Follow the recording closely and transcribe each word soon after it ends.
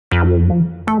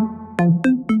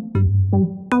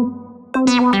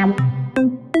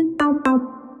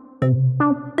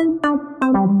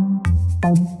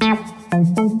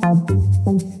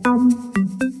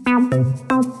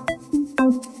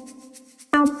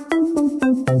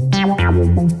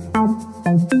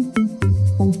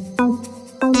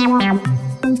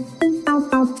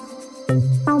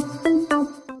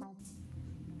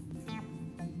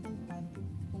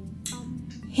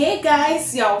Hey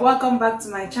guys, you're welcome back to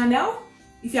my channel.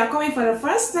 If you are coming for the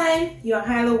first time, you're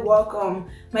highly welcome.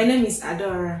 My name is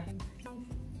Adaora.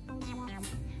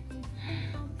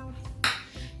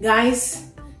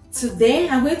 Guys, today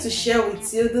I'm going to share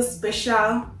with you this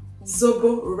special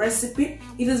Zobo recipe.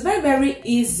 It is very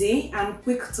easy and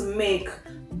quick to make,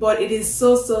 but it is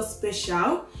so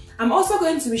special. I'm also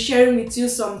going to be sharing with you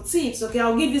some tips. Okay,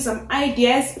 I'll give you some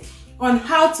ideas on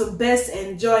how to best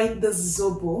enjoy this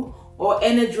Zobo or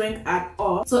any drink at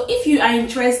all. So if you are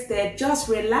interested, just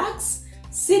relax,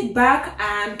 sit back,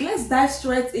 and let's dive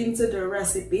straight into the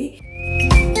recipe.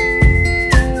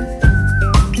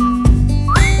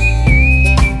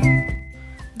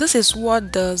 This is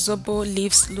what the Zobo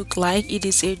leaves look like. It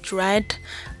is a dried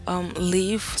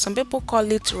leaf. Some people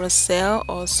call it Roselle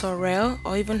or Sorrel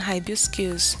or even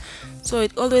Hibiscus. So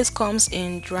it always comes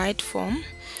in dried form.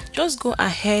 Just go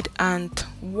ahead and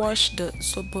wash the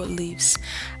Zobo leaves.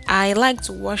 I like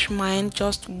to wash mine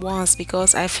just once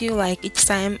because I feel like each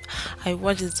time I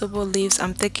wash the Zobo leaves,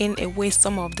 I'm taking away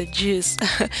some of the juice.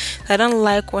 I don't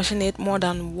like washing it more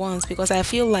than once because I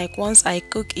feel like once I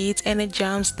cook it, any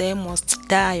germs there must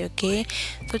die. Okay,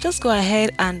 so just go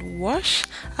ahead and wash.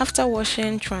 After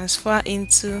washing, transfer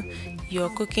into your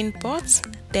cooking pot,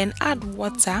 then add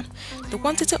water. The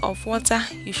quantity of water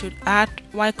you should add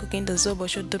while cooking the Zobo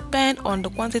should depend on the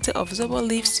quantity of Zobo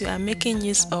leaves you are making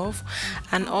use of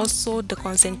and also the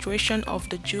concentration of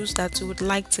the juice that you would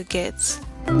like to get.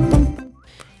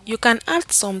 You can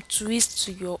add some twist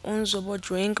to your own Zobo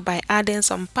drink by adding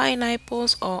some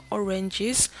pineapples or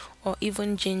oranges or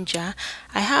even ginger.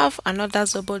 I have another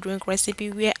Zobo drink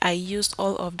recipe where I used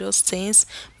all of those things,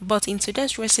 but in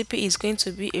today's recipe is going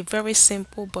to be a very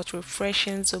simple but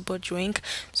refreshing Zobo drink,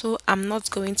 so I'm not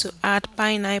going to add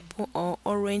pineapple or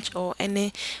orange or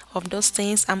any of those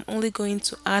things. I'm only going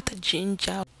to add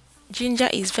ginger. Ginger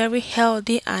is very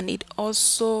healthy and it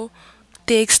also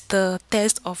takes the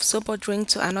taste of Zobo drink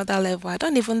to another level. I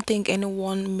don't even think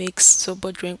anyone makes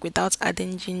Zobo drink without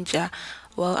adding ginger.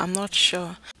 Well, I'm not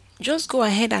sure. Just go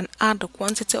ahead and add the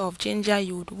quantity of ginger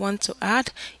you would want to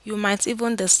add. You might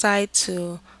even decide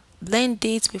to blend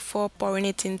it before pouring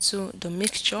it into the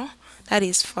mixture. That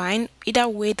is fine. Either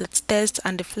way, the taste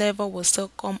and the flavor will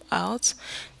still come out.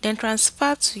 Then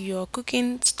transfer to your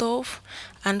cooking stove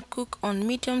and cook on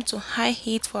medium to high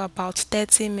heat for about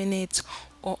 30 minutes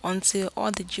or until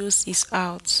all the juice is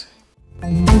out.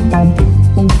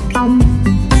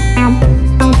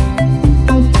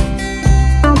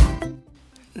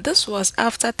 This was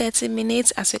after 30 minutes.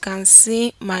 As you can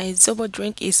see, my Zobo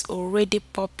drink is already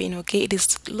popping. Okay, it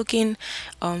is looking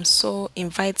so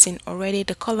inviting already.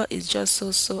 The color is just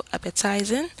so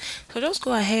appetizing. So just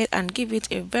go ahead and give it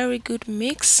a very good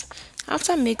mix.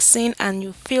 After mixing and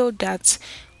you feel that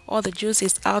all the juice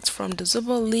is out from the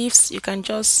Zobo leaves, you can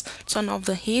just turn off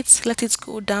the heat, let it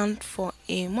cool down for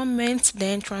a moment,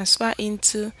 then transfer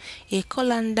into a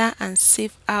colander and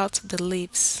sieve out the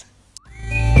leaves.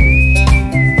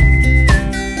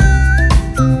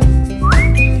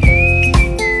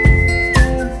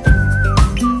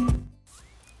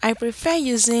 I prefer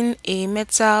using a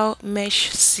metal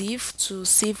mesh sieve to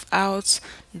sieve out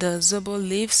the Zobo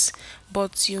leaves,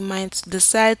 but you might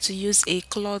decide to use a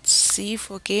cloth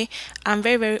sieve. Okay, I'm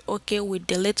very okay with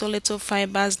the little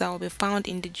fibers that will be found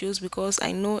in the juice because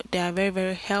I know they are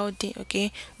very healthy.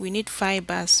 Okay, we need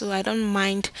fibers, so I don't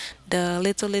mind the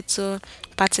little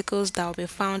particles that will be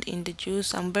found in the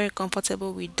juice. I'm very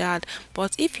comfortable with that.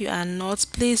 But if you are not,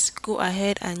 please go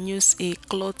ahead and use a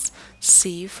cloth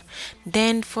sieve.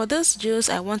 Then for this juice,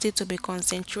 I want it to be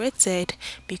concentrated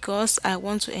because I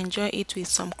want to enjoy it with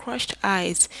some crushed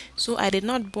ice, so I did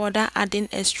not bother adding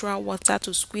extra water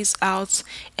to squeeze out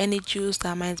any juice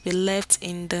that might be left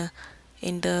in the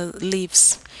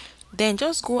leaves. Then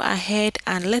just go ahead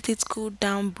and let it cool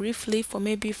down briefly for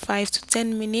maybe 5 to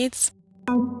 10 minutes.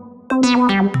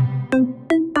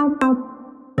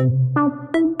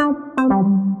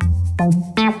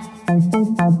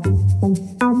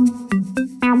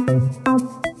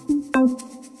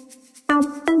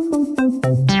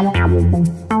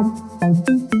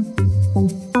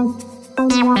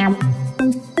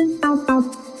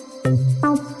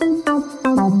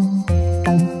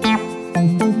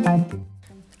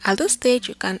 At this stage,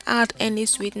 you can add any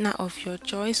sweetener of your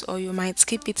choice, or you might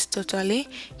skip it totally.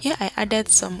 Here I added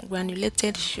some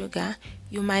granulated sugar.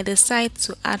 You might decide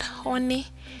to add honey.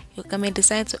 You may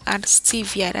decide to add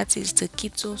stevia, that is the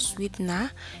keto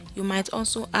sweetener. You might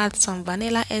also add some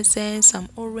vanilla essence, some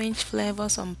orange flavor,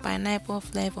 some pineapple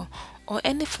flavor, or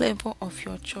any flavor of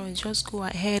your choice. Just go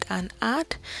ahead and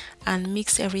add and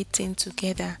mix everything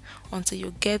together until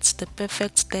you get the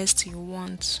perfect taste you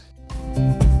want.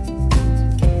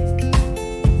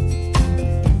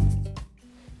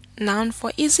 Now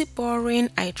for easy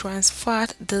pouring, I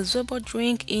transferred the Zobo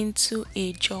drink into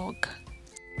a jug.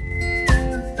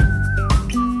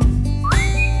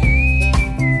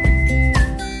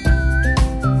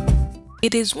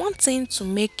 It is one thing to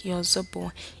make your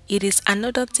Zobo, it is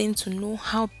another thing to know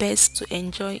how best to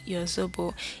enjoy your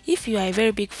Zobo. If you are a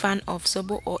very big fan of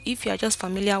Zobo, or if you are just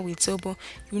familiar with Zobo,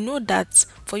 you know that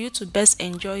for you to best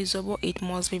enjoy Zobo, it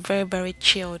must be very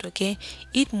chilled, okay?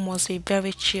 It must be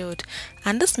very chilled.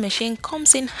 And this machine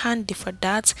comes in handy for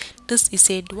that. This is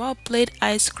a dual blade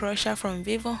ice crusher from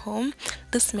VivoHome.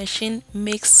 This machine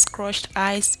makes crushed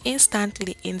ice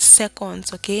instantly in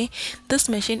seconds, okay? This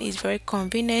machine is very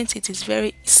convenient, it is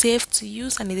very safe to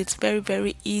use, and it is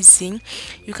very easy.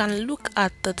 You can look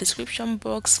at the description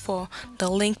box for the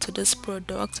link to this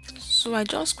product. So I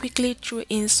just quickly threw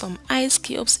in some ice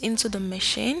cubes into the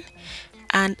machine,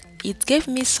 and it gave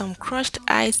me some crushed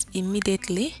ice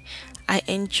immediately. I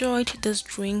enjoyed this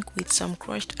drink with some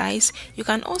crushed ice. You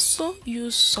can also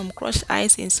use some crushed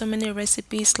ice in so many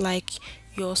recipes, like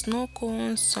your snow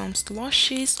cones, some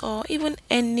slushies, or even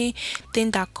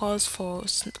anything that calls for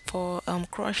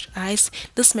crushed ice.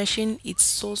 This machine is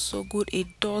so good, it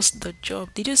does the job.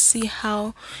 Did you see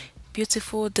how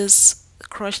beautiful this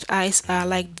crushed ice are?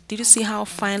 Like, did you see how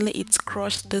finely it's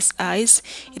crushed this ice?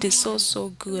 It is so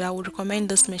good. I would recommend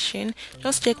this machine.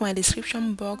 Just check my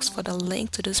description box for the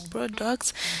link to this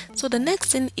product. So the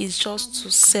next thing is just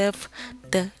to serve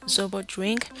the Zobo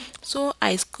drink. So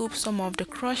I scooped some of the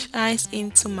crushed ice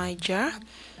into my jar.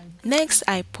 Next,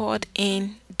 I poured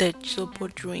in the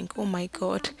Zobo drink. Oh my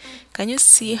god, can you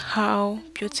see how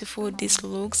beautiful this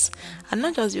looks? And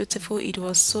not just beautiful, it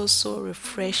was so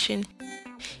refreshing.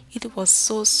 It was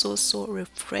so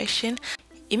refreshing.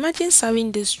 Imagine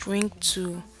serving this drink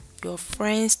to your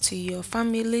friends, to your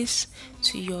families,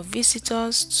 to your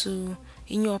visitors, to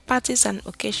in your parties and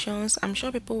occasions. I'm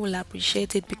sure people will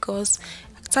appreciate it, because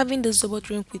serving the Zobo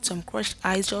drink with some crushed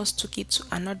ice just took it to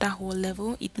another whole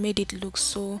level. It made it look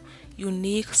so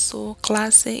unique, so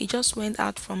classy. It just went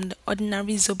out from the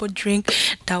ordinary Zobo drink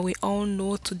that we all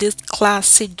know to this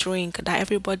classic drink that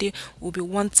everybody will be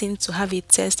wanting to have a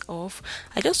taste of.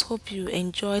 I just hope you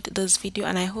enjoyed this video,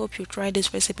 and I hope you try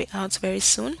this recipe out very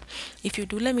soon. If you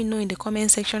do, let me know in the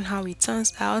comment section how it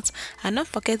turns out, and don't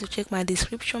forget to check my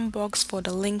description box for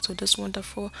the link to this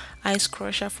wonderful ice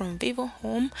crusher from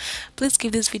VivoHome. Please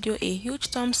give this video a huge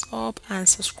thumbs up and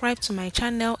subscribe to my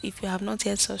channel if you have not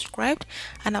yet subscribed,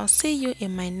 and I'll see you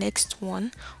in my next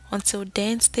one. Until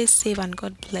then, stay safe and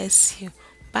God bless you.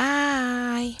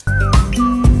 Bye.